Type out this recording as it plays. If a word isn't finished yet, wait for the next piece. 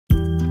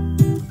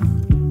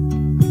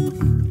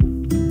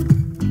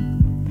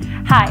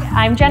Hi,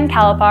 I'm Jen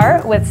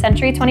Calipar with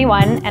Century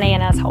 21 and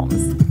A&S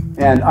Homes.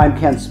 And I'm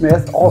Ken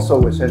Smith, also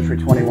with Century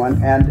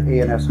 21 and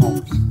A&S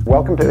Homes.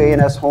 Welcome to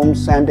A&S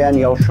Homes San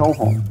Danielle show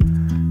home.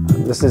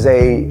 This is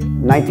a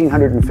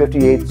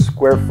 1,958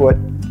 square foot,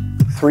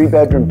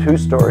 3-bedroom,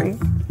 2-story,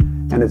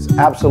 and it's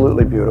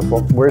absolutely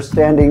beautiful. We're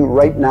standing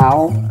right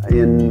now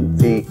in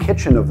the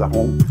kitchen of the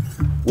home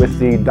with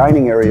the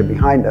dining area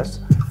behind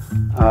us.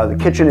 The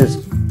kitchen is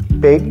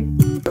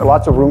big,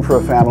 lots of room for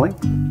a family.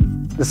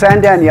 The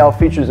San Danielle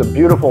features a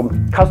beautiful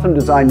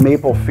custom-designed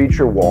maple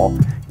feature wall.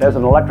 It has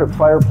an electric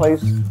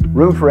fireplace,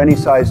 room for any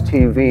size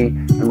TV,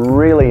 and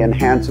really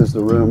enhances the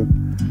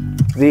room.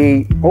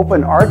 The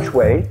open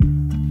archway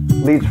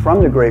leads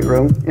from the great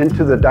room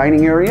into the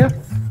dining area,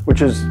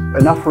 which is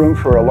enough room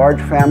for a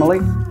large family.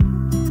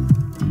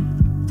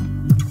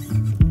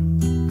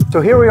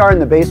 So here we are in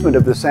the basement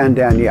of the San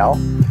Danielle,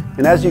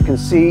 and as you can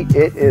see,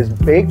 it is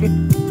big,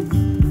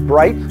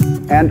 bright,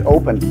 and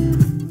open.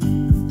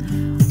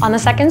 On the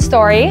second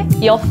story,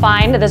 you'll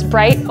find this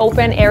bright,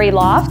 open, airy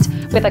loft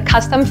with a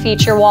custom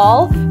feature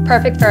wall,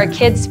 perfect for a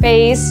kid's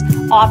space,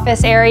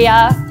 office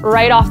area,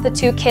 right off the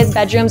 2 kids'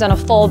 bedrooms and a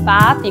full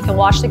bath. You can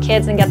wash the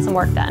kids and get some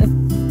work done.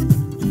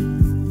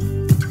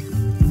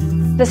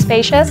 The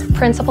spacious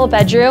principal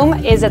bedroom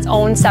is its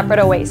own separate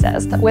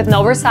oasis with an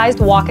oversized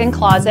walk-in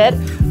closet,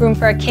 room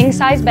for a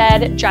king-size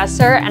bed,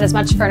 dresser, and as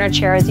much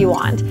furniture as you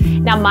want.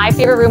 Now, my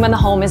favorite room in the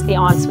home is the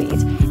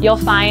ensuite. You'll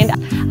find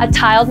a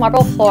tiled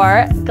marble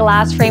floor,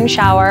 glass frame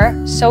shower,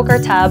 soaker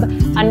tub,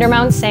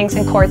 undermount sinks,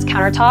 and quartz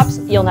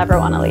countertops. You'll never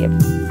want to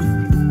leave.